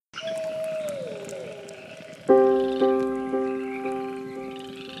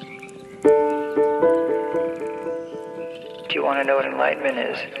know what enlightenment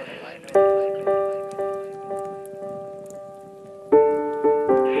is?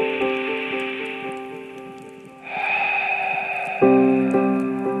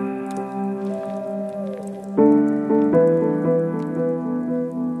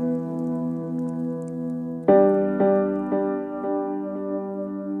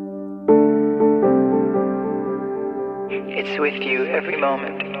 It's with you every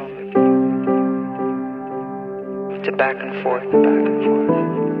moment. It's a back and forth, back and forth.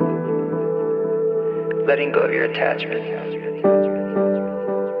 Letting go of your attachment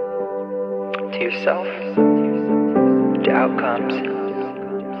to yourself, to outcomes.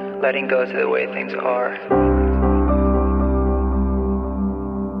 Letting go to the way things are.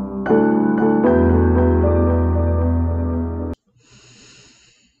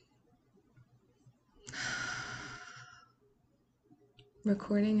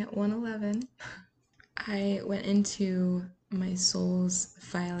 Recording at 1:11. I went into my soul's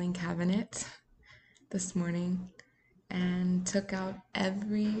filing cabinet this morning and took out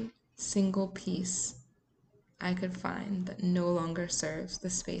every single piece I could find that no longer serves the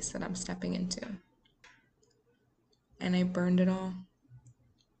space that I'm stepping into. And I burned it all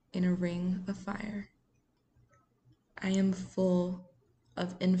in a ring of fire. I am full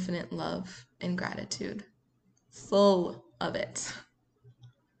of infinite love and gratitude. Full of it.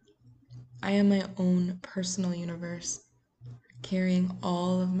 I am my own personal universe, carrying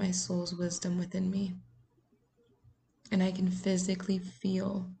all of my soul's wisdom within me. And I can physically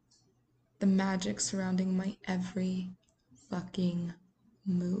feel the magic surrounding my every fucking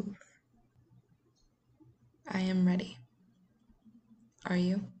move. I am ready. Are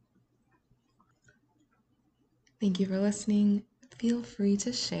you? Thank you for listening. Feel free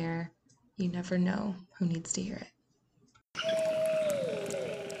to share. You never know who needs to hear it.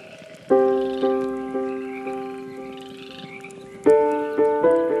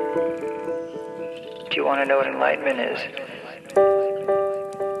 Do you want to know what enlightenment is?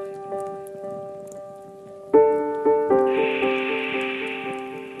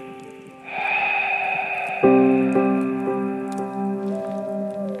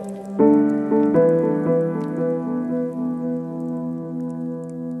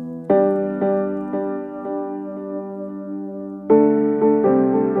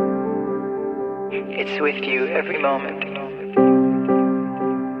 It's with you every moment.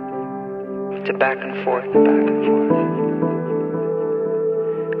 It's a back and forth, back and forth.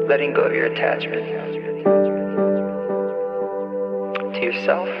 Letting go of your attachment to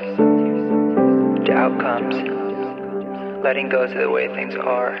yourself, to outcomes. Letting go to the way things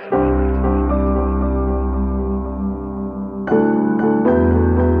are.